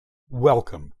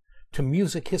Welcome to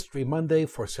Music History Monday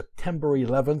for September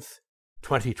 11th,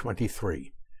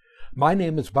 2023. My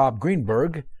name is Bob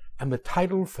Greenberg, and the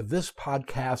title for this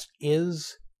podcast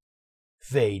is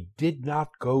They Did Not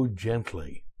Go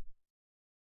Gently.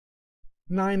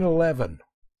 9/11,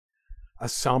 a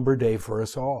somber day for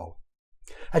us all.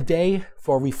 A day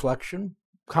for reflection,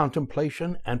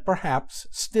 contemplation, and perhaps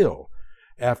still,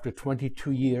 after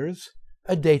 22 years,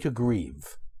 a day to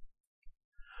grieve.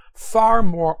 Far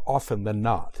more often than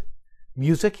not,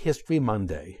 Music History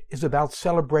Monday is about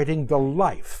celebrating the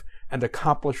life and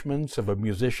accomplishments of a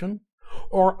musician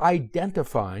or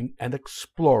identifying and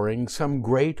exploring some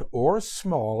great or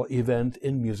small event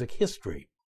in music history.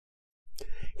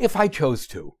 If I chose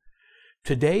to,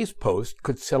 today's post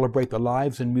could celebrate the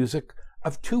lives and music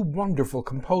of two wonderful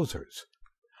composers.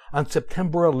 On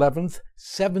September 11th,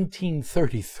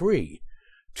 1733,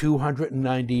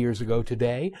 290 years ago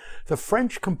today, the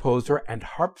French composer and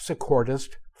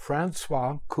harpsichordist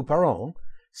François Couperin,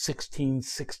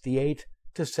 1668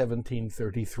 to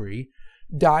 1733,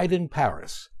 died in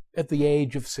Paris at the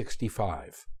age of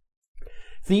 65.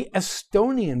 The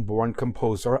Estonian-born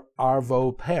composer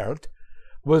Arvo Pärt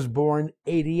was born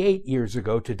 88 years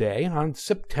ago today on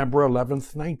September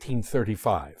 11th,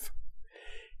 1935.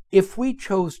 If we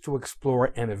chose to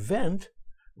explore an event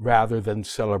rather than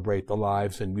celebrate the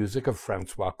lives and music of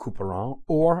François Couperin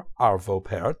or Arvo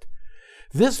Pärt,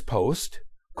 this post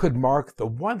could mark the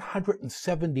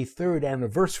 173rd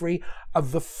anniversary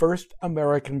of the first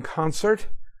American concert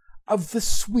of the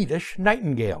Swedish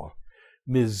Nightingale,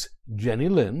 Ms. Jenny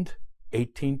Lind,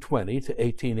 1820 to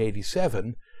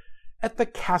 1887, at the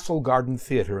Castle Garden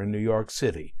Theater in New York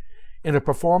City, in a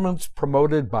performance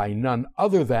promoted by none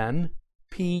other than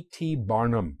P.T.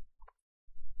 Barnum.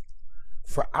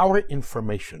 For our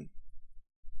information,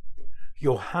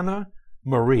 Johanna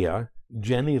Maria,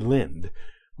 Jenny Lind,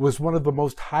 was one of the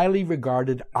most highly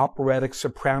regarded operatic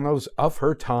sopranos of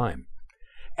her time.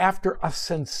 After a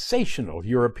sensational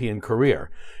European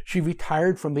career, she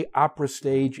retired from the opera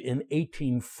stage in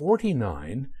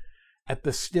 1849 at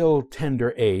the still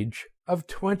tender age of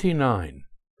 29.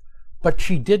 But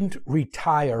she didn't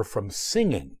retire from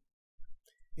singing.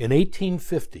 In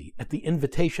 1850, at the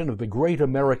invitation of the great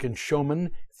American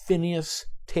showman Phineas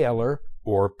Taylor,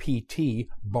 or P.T.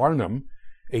 Barnum,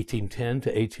 1810 to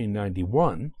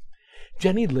 1891,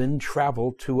 Jenny Lind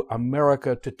traveled to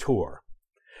America to tour.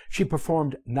 She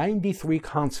performed 93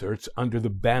 concerts under the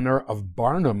banner of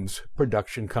Barnum's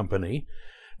production company,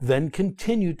 then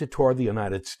continued to tour the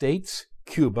United States,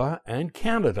 Cuba, and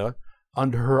Canada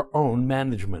under her own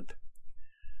management.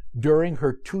 During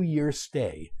her 2-year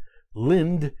stay,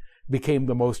 Lind became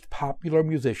the most popular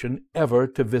musician ever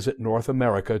to visit North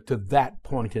America to that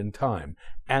point in time,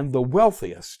 and the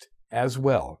wealthiest as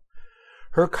well.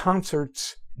 Her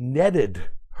concerts netted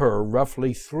her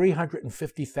roughly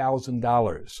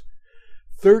 $350,000,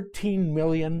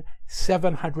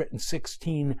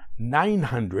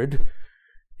 $13,716,900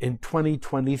 in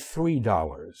 2023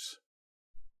 dollars.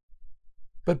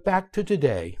 But back to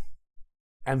today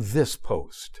and this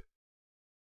post.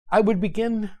 I would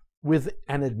begin with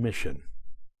an admission.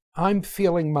 I'm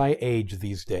feeling my age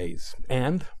these days,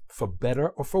 and, for better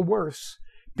or for worse,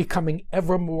 becoming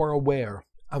ever more aware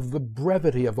of the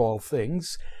brevity of all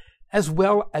things, as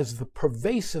well as the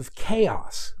pervasive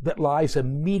chaos that lies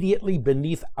immediately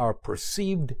beneath our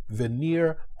perceived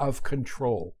veneer of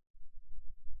control.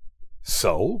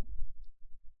 So,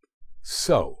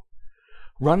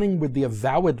 running with the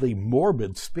avowedly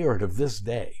morbid spirit of this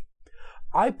day,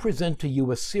 I present to you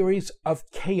a series of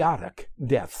chaotic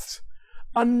deaths,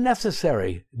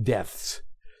 unnecessary deaths,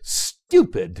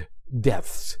 stupid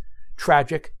deaths,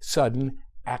 tragic, sudden,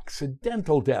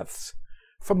 accidental deaths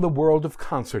from the world of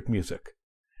concert music.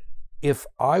 If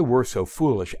I were so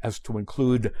foolish as to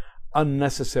include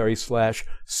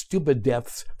unnecessary/stupid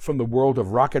deaths from the world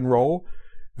of rock and roll,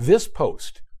 this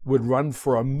post would run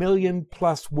for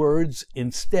 1,000,000+ words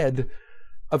instead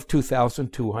of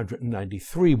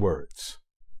 2,293 words.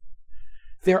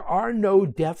 There are no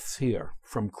deaths here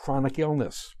from chronic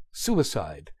illness,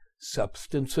 suicide,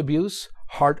 substance abuse,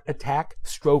 heart attack,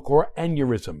 stroke, or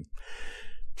aneurysm.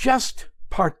 Just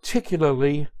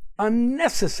particularly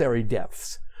unnecessary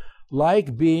deaths,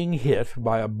 like being hit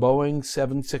by a Boeing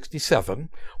 767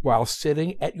 while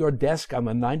sitting at your desk on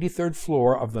the 93rd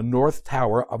floor of the North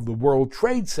Tower of the World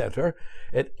Trade Center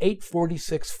at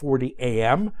 8:46:40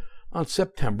 a.m. on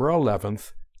September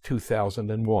 11th,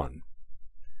 2001.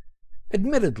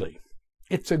 Admittedly,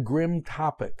 it's a grim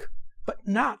topic, but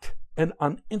not an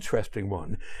uninteresting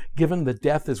one, given that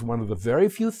death is one of the very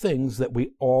few things that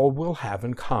we all will have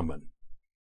in common.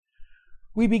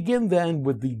 We begin then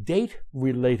with the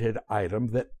date-related item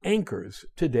that anchors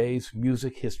today's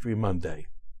Music History Monday.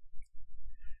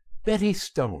 Betty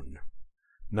Stone,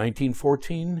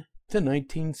 1914 to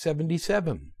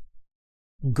 1977.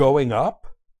 Going up?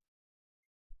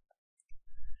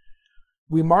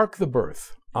 We mark the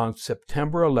birth on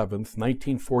September 11th,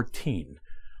 1914,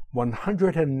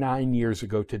 109 years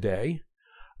ago today,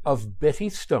 of Betty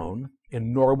Stone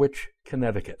in Norwich,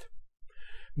 Connecticut.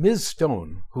 Ms.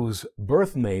 Stone, whose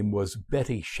birth name was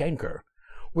Betty Schenker,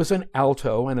 was an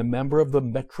alto and a member of the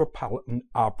Metropolitan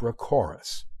Opera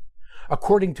Chorus.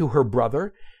 According to her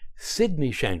brother,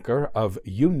 Sidney Schenker of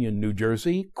Union, New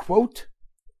Jersey, quote,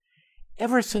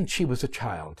 "Ever since she was a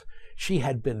child, she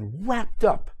had been wrapped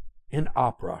up in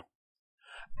opera.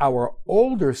 Our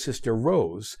older sister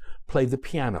Rose played the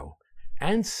piano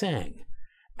and sang,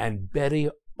 and Betty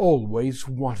always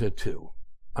wanted to,"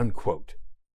 unquote.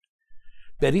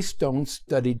 Betty Stone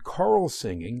studied choral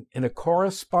singing in a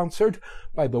chorus sponsored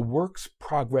by the Works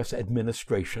Progress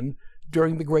Administration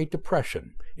during the Great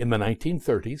Depression in the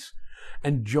 1930s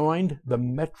and joined the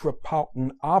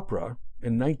Metropolitan Opera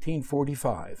in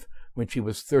 1945 when she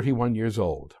was 31 years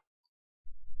old.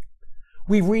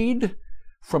 We read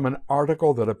from an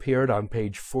article that appeared on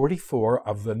page 44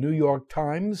 of the New York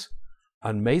Times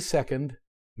on May 2nd,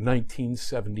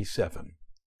 1977.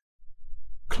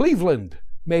 Cleveland,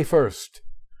 May 1st.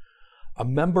 A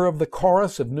member of the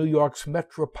chorus of New York's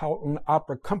Metropolitan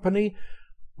Opera Company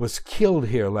was killed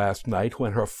here last night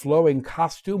when her flowing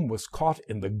costume was caught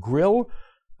in the grill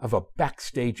of a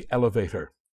backstage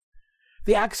elevator.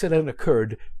 The accident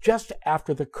occurred just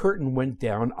after the curtain went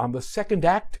down on the second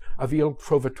act of Il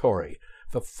Trovatore,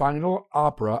 the final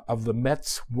opera of the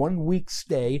Met's one-week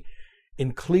stay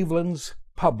in Cleveland's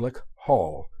Public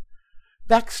Hall.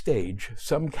 Backstage,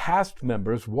 some cast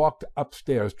members walked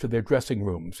upstairs to their dressing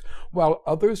rooms, while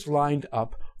others lined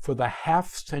up for the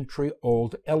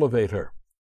half-century-old elevator.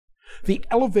 The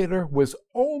elevator was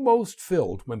almost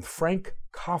filled when Frank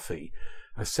Coffey,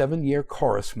 a 7-year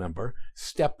chorus member,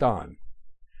 stepped on.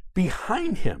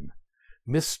 Behind him,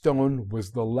 Miss Stone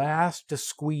was the last to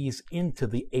squeeze into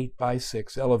the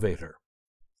 8x6 elevator.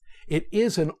 It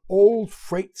is an old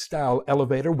freight-style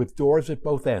elevator with doors at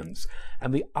both ends,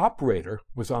 and the operator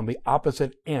was on the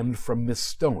opposite end from Miss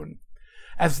Stone.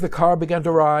 As the car began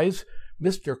to rise,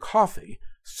 Mr. Coffey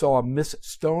saw Miss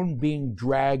Stone being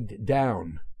dragged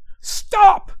down.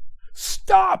 "Stop!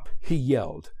 Stop!" he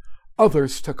yelled.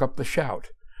 Others took up the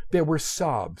shout. There were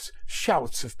sobs,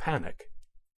 shouts of panic.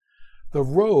 The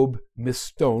robe Miss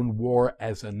Stone wore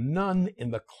as a nun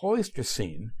in the cloister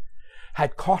scene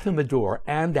had caught in the door,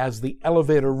 and as the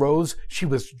elevator rose, she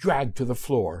was dragged to the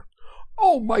floor.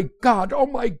 "Oh, my God! Oh,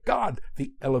 my God!"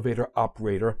 the elevator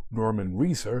operator, Norman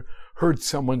Reeser, heard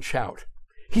someone shout.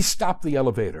 He stopped the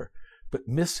elevator, but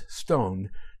Miss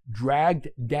Stone, dragged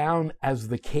down as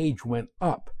the cage went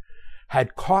up,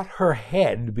 had caught her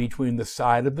head between the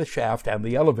side of the shaft and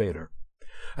the elevator.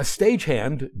 A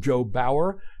stagehand, Joe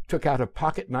Bauer, took out a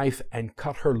pocket knife and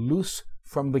cut her loose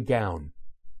from the gown.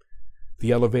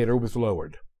 The elevator was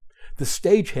lowered. The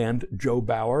stagehand, Joe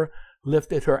Bauer,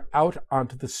 lifted her out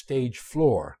onto the stage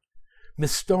floor.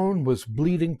 Miss Stone was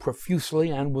bleeding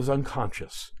profusely and was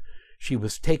unconscious. She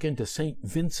was taken to St.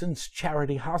 Vincent's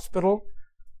Charity Hospital,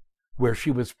 where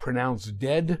she was pronounced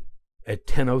dead at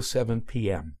 10:07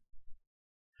 p.m.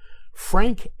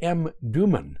 Frank M.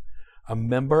 Duman, a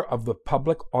member of the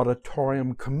Public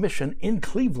Auditorium Commission in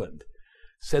Cleveland,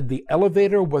 said the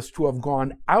elevator was to have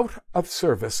gone out of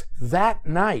service that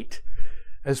night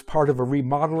as part of a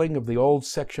remodeling of the old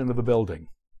section of the building.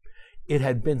 It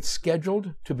had been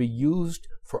scheduled to be used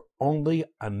for only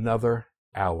another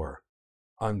hour,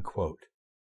 unquote.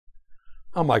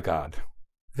 Oh my God,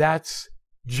 that's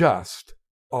just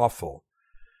awful.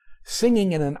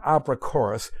 Singing in an opera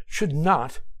chorus should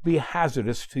not be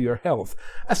hazardous to your health,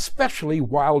 especially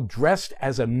while dressed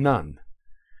as a nun.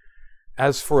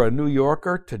 As for a New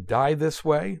Yorker to die this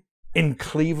way, in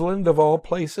Cleveland of all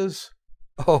places,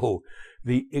 oh,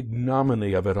 the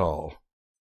ignominy of it all.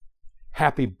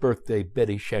 Happy birthday,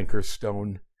 Betty Schenker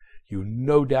Stone. You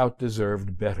no doubt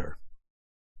deserved better.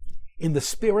 In the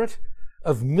spirit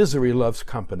of misery loves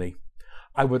company,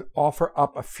 I would offer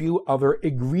up a few other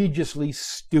egregiously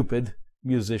stupid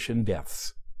musician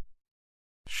deaths.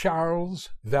 Charles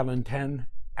Valentin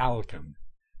Alkan,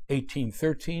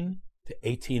 1813 to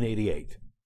 1888.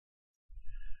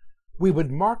 We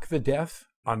would mark the death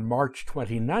on March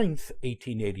 29th,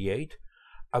 1888,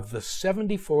 of the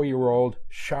 74-year-old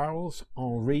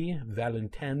Charles-Henri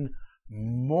Valentin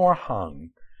Morhan,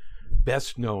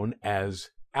 best known as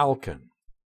Alkan.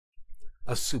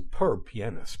 a superb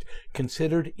pianist,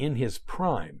 considered in his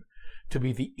prime to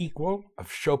be the equal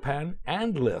of Chopin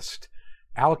and Liszt,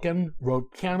 Alkan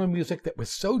wrote piano music that was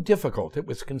so difficult it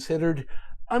was considered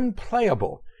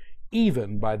unplayable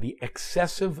even by the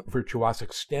excessive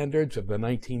virtuosic standards of the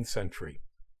 19th century.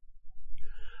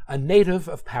 A native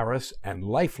of Paris and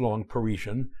lifelong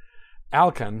Parisian,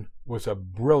 Alkan was a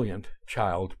brilliant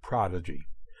child prodigy.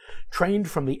 Trained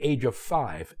from the age of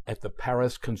 5 at the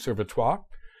Paris Conservatoire,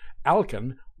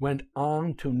 Alkan went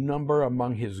on to number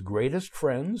among his greatest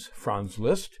friends Franz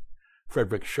Liszt,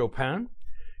 Frédéric Chopin,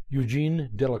 Eugène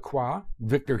Delacroix,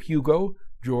 Victor Hugo,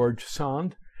 Georges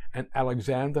Sand, and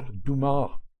Alexandre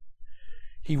Dumas.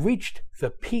 He reached the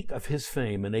peak of his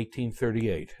fame in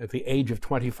 1838 at the age of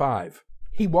 25.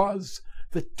 He was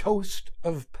the toast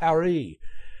of Paris,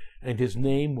 and his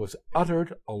name was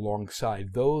uttered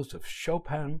alongside those of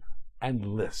Chopin and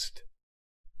Liszt.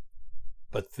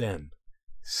 But then,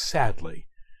 sadly,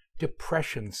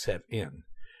 depression set in,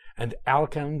 and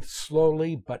Alkan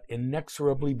slowly but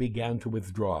inexorably began to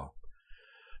withdraw.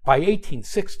 By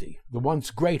 1860, the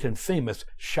once great and famous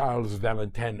Charles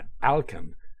Valentin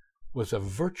Alkan was a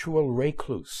virtual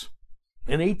recluse.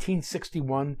 In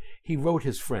 1861, he wrote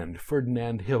his friend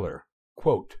Ferdinand Hiller,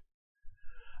 quote,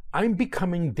 "I'm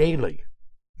becoming daily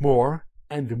more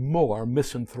and more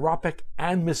misanthropic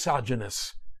and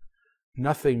misogynous.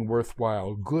 Nothing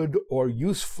worthwhile, good, or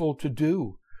useful to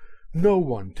do. No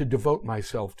one to devote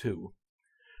myself to.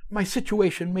 My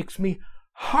situation makes me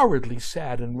horridly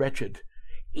sad and wretched.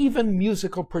 Even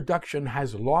musical production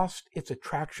has lost its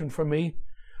attraction for me,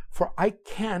 for I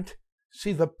can't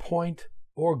see the point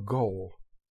or goal."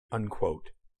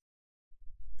 Unquote.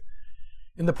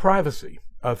 In the privacy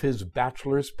of his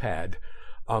bachelor's pad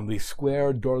on the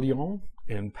Square d'Orléans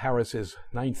in Paris's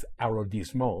 9th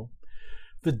arrondissement,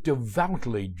 the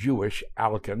devoutly Jewish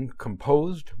Alkan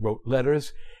composed, wrote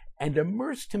letters, and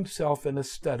immersed himself in a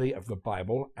study of the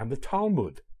Bible and the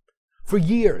Talmud. For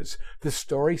years, the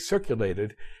story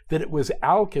circulated that it was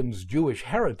Alkan's Jewish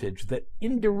heritage that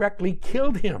indirectly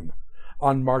killed him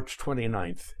on March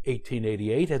 29,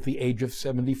 1888, at the age of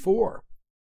 74.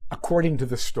 According to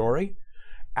the story,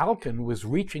 Alkan was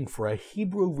reaching for a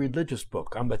Hebrew religious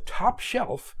book on the top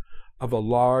shelf of a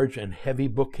large and heavy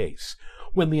bookcase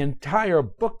when the entire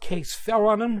bookcase fell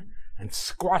on him and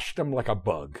squashed him like a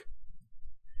bug.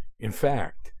 In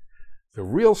fact, the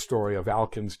real story of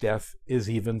Alkan's death is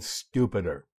even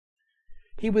stupider.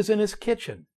 He was in his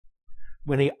kitchen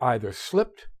when he either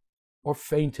slipped or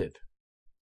fainted.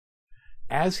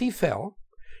 As he fell,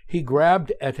 he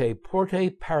grabbed at a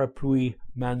porte-parapluie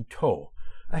manteau,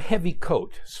 a heavy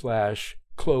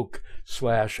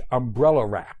coat/cloak/umbrella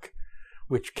rack,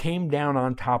 which came down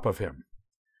on top of him.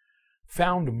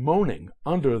 Found moaning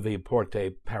under the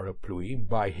porte-parapluie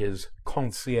by his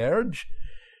concierge,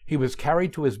 he was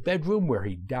carried to his bedroom where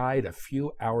he died a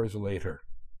few hours later.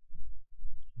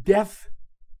 Death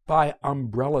by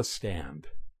umbrella stand.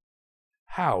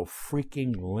 How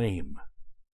freaking lame.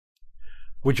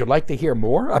 Would you like to hear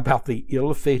more about the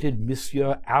ill-fated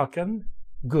Monsieur Alkan?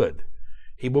 Good.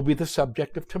 He will be the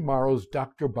subject of tomorrow's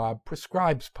Dr. Bob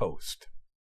Prescribes post.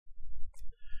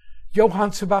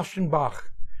 Johann Sebastian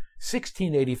Bach,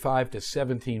 1685 to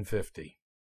 1750.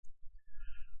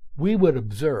 We would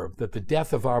observe that the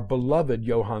death of our beloved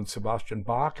Johann Sebastian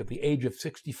Bach at the age of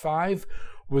 65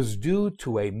 was due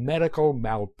to a medical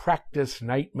malpractice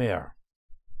nightmare.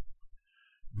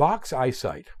 Bach's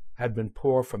eyesight had been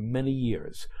poor for many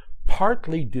years,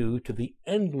 partly due to the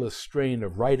endless strain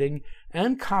of writing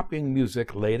and copying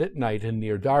music late at night in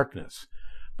near darkness,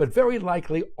 but very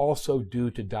likely also due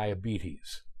to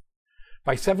diabetes.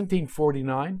 By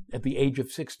 1749, at the age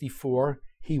of 64,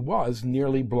 he was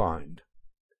nearly blind.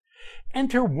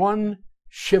 Enter one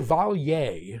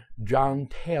Chevalier John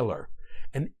Taylor,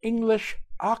 an English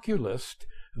oculist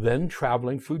then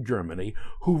traveling through Germany,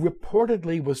 who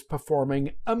reportedly was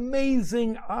performing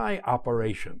amazing eye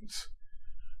operations.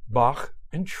 Bach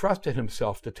entrusted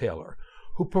himself to Taylor,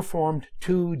 who performed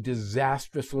 2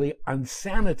 disastrously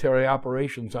unsanitary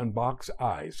operations on Bach's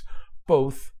eyes,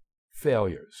 both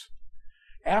failures.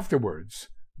 Afterwards,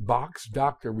 Bach's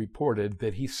doctor reported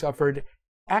that he suffered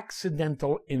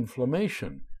accidental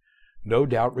inflammation, no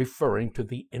doubt referring to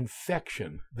the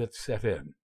infection that set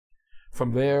in.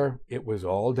 From there, it was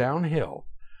all downhill.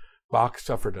 Bach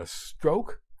suffered a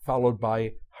stroke, followed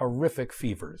by horrific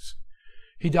fevers.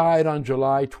 He died on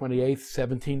July 28,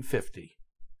 1750,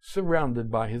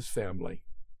 surrounded by his family.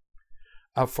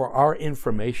 For our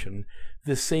information,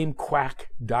 the same quack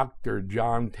Dr.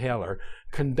 John Taylor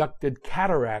conducted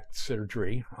cataract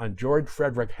surgery on George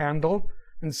Frederick Handel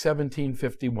in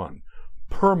 1751,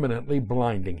 permanently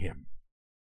blinding him.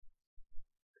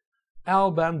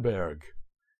 Alban Berg,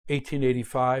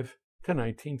 1885 to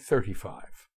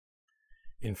 1935.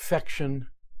 Infection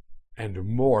and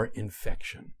more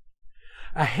infection.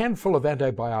 A handful of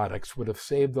antibiotics would have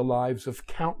saved the lives of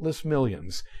countless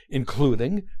millions,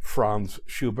 including Franz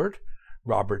Schubert,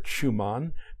 Robert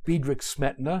Schumann, Friedrich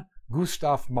Smetana,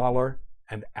 Gustav Mahler,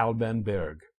 and Alban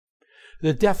Berg.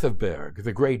 The death of Berg,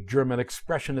 the great German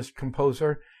expressionist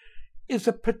composer, is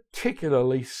a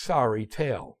particularly sorry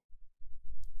tale.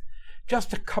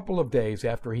 Just a couple of days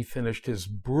after he finished his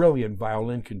brilliant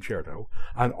violin concerto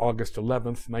on August 11,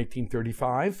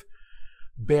 1935,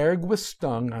 Berg was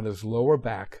stung on his lower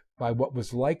back by what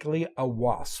was likely a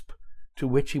wasp to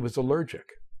which he was allergic.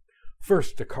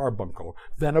 First a carbuncle,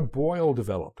 then a boil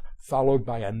developed, followed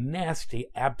by a nasty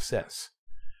abscess.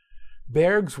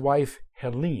 Berg's wife,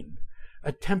 Helene,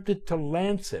 attempted to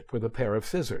lance it with a pair of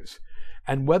scissors,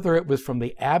 and whether it was from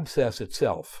the abscess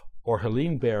itself or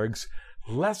Helene Berg's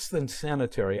less than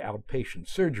sanitary outpatient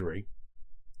surgery,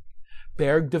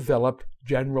 Berg developed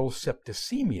general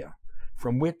septicemia,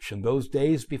 from which, in those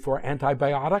days before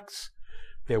antibiotics,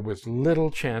 there was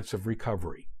little chance of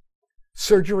recovery.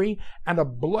 Surgery and a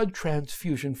blood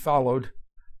transfusion followed,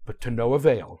 but to no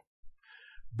avail.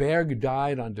 Berg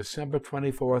died on December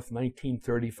 24,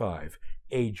 1935,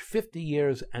 age 50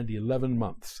 years and 11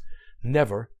 months,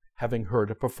 never having heard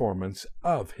a performance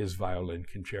of his violin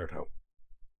concerto.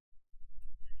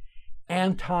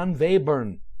 Anton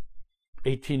Webern,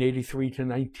 1883 to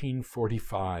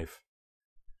 1945.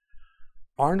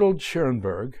 Arnold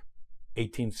Schoenberg,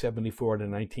 1874 to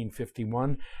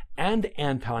 1951, and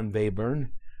Anton Webern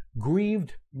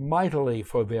grieved mightily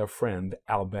for their friend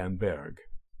Alban Berg.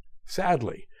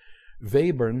 Sadly,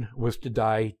 Webern was to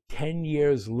die 10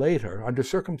 years later under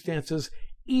circumstances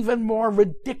even more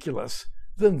ridiculous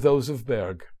than those of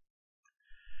Berg.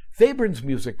 Webern's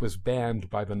music was banned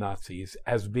by the Nazis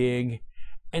as being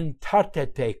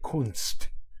entartete Kunst,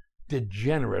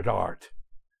 degenerate art.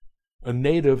 A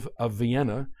native of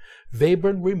Vienna,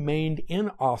 Webern remained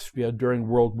in Austria during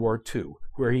World War II,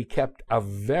 where he kept a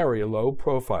very low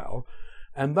profile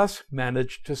and thus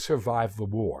managed to survive the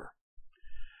war.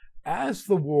 As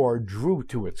the war drew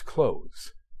to its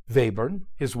close, Webern,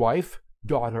 his wife,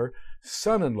 daughter,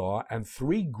 son-in-law, and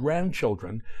 3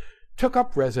 grandchildren took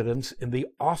up residence in the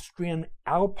Austrian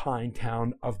alpine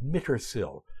town of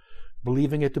Mittersill,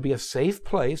 believing it to be a safe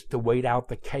place to wait out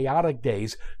the chaotic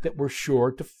days that were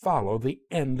sure to follow the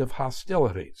end of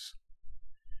hostilities.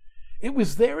 It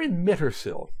was there in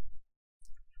Mittersill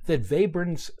that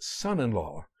Webern's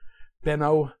son-in-law,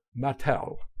 Benno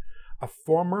Mattel, a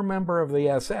former member of the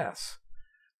SS,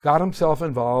 got himself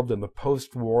involved in the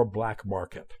post-war black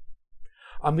market.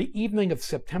 On the evening of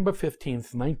September 15,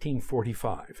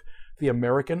 1945, the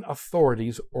American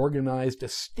authorities organized a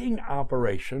sting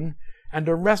operation and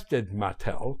arrested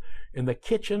Mattel in the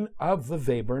kitchen of the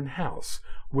Webern house,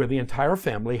 where the entire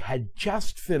family had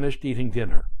just finished eating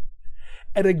dinner.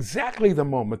 At exactly the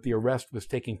moment the arrest was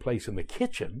taking place in the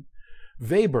kitchen,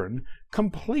 Webern,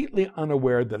 completely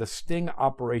unaware that a sting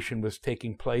operation was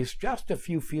taking place just a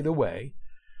few feet away,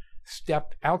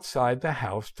 stepped outside the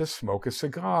house to smoke a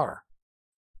cigar.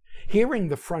 Hearing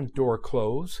the front door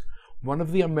close, one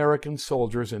of the American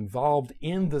soldiers involved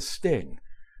in the sting,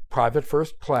 Private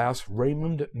First Class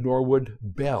Raymond Norwood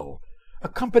Bell, a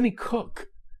company cook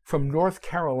from North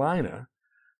Carolina,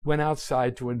 went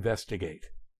outside to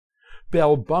investigate.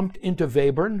 Bell bumped into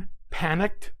Webern,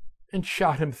 panicked, and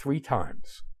shot him 3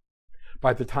 times.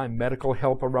 By the time medical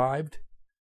help arrived,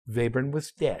 Webern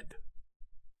was dead.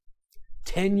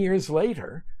 10 years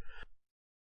later,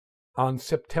 on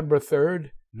September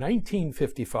 3,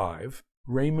 1955,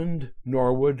 Raymond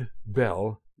Norwood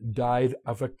Bell died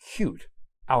of acute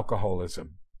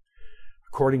alcoholism.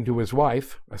 According to his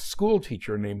wife, a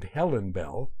schoolteacher named Helen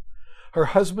Bell, her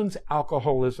husband's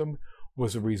alcoholism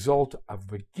was a result of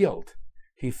the guilt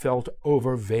he felt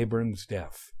over Webern's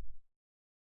death.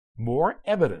 More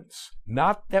evidence,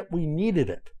 not that we needed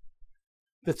it,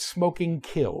 that smoking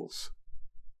kills.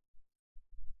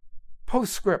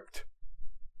 Postscript.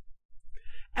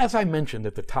 As I mentioned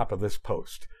at the top of this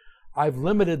post, I've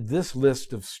limited this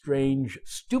list of strange,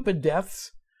 stupid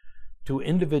deaths to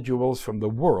individuals from the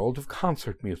world of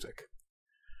concert music.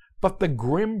 But the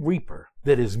grim reaper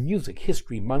that is Music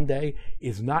History Monday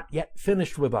is not yet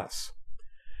finished with us.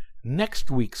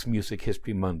 Next week's Music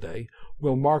History Monday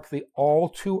will mark the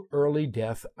all-too-early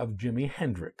death of Jimi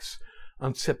Hendrix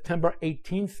on September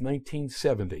 18,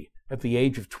 1970, at the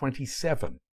age of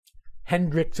 27.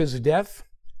 Hendrix's death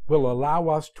will allow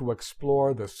us to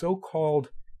explore the so-called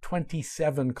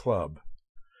 27 Club,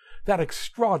 that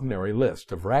extraordinary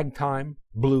list of ragtime,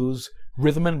 blues,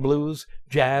 rhythm and blues,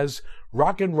 jazz,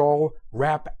 rock and roll,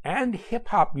 rap, and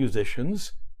hip-hop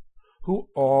musicians who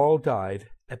all died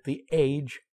at the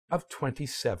age of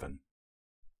 27.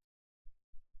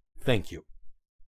 Thank you.